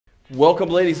Welcome,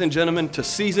 ladies and gentlemen, to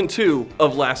Season 2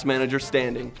 of Last Manager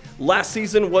Standing. Last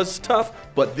season was tough,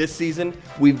 but this season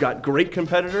we've got great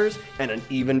competitors and an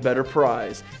even better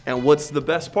prize. And what's the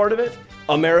best part of it?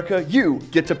 America, you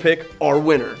get to pick our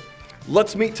winner.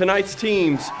 Let's meet tonight's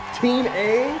teams. Team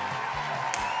A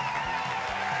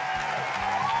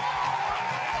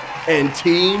and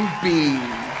Team B.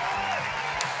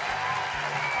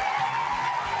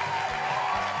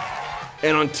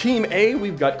 And on Team A,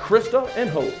 we've got Krista and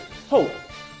Hope. Hope,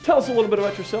 tell us a little bit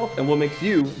about yourself and what makes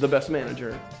you the best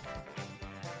manager.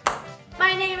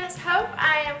 My name is Hope.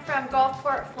 I am from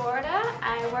Gulfport, Florida.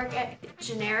 I work at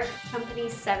Generic Company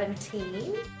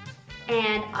 17.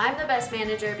 And I'm the best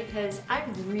manager because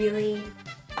I'm really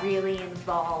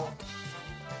involved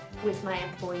with my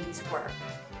employees' work.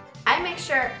 I make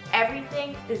sure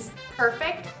everything is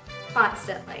perfect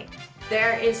constantly.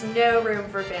 There is no room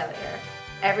for failure.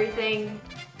 Everything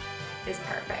is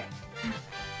perfect.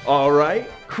 All right,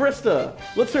 Krista,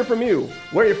 let's hear from you.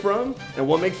 Where are you from and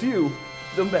what makes you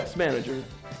the best manager?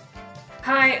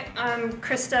 Hi, I'm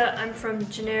Krista. I'm from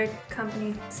Generic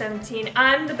Company 17.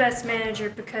 I'm the best manager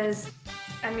because,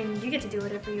 you get to do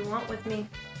whatever you want with me.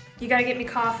 You gotta get me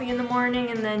coffee in the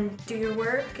morning and then do your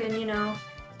work, and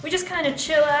we just kind of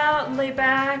chill out and lay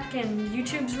back, and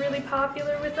YouTube's really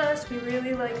popular with us. We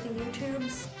really like the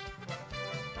YouTubes.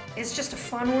 It's just a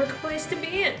fun workplace to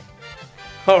be in.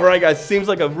 All right, guys, seems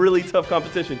like a really tough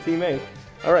competition, Team A.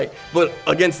 All right, but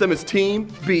against them is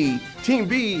Team B. Team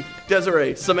B,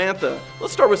 Desiree, Samantha.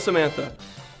 Let's start with Samantha.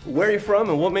 Where are you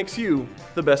from and what makes you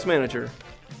the best manager?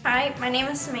 Hi, my name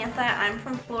is Samantha. I'm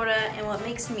from Florida, and what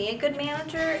makes me a good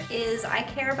manager is I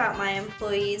care about my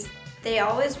employees. They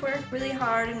always work really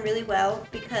hard and really well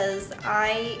because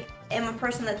I am a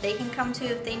person that they can come to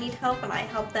if they need help, and I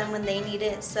help them when they need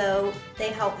it, so they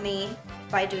help me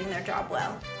by doing their job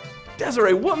well.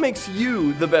 Desiree, what makes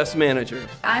you the best manager?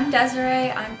 I'm Desiree.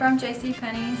 I'm from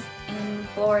JCPenney's in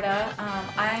Florida.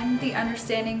 I'm the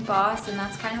understanding boss, and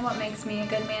that's kind of what makes me a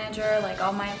good manager. Like,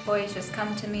 all my employees just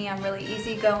come to me. I'm really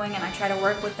easygoing, and I try to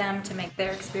work with them to make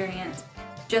their experience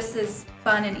just as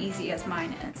fun and easy as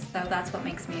mine is. So that's what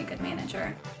makes me a good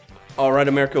manager. All right,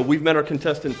 America, we've met our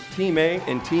contestants, Team A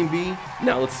and Team B.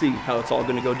 Now let's see how it's all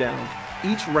going to go down.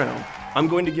 Each round, I'm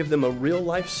going to give them a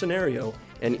real-life scenario,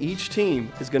 and each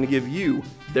team is going to give you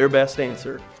their best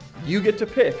answer. You get to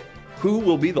pick who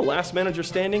will be the last manager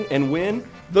standing and win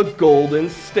the Golden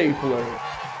Stapler.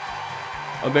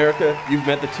 America, you've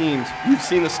met the teams, you've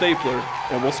seen the stapler,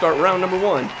 and we'll start round number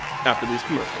 1 after these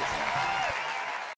commercials.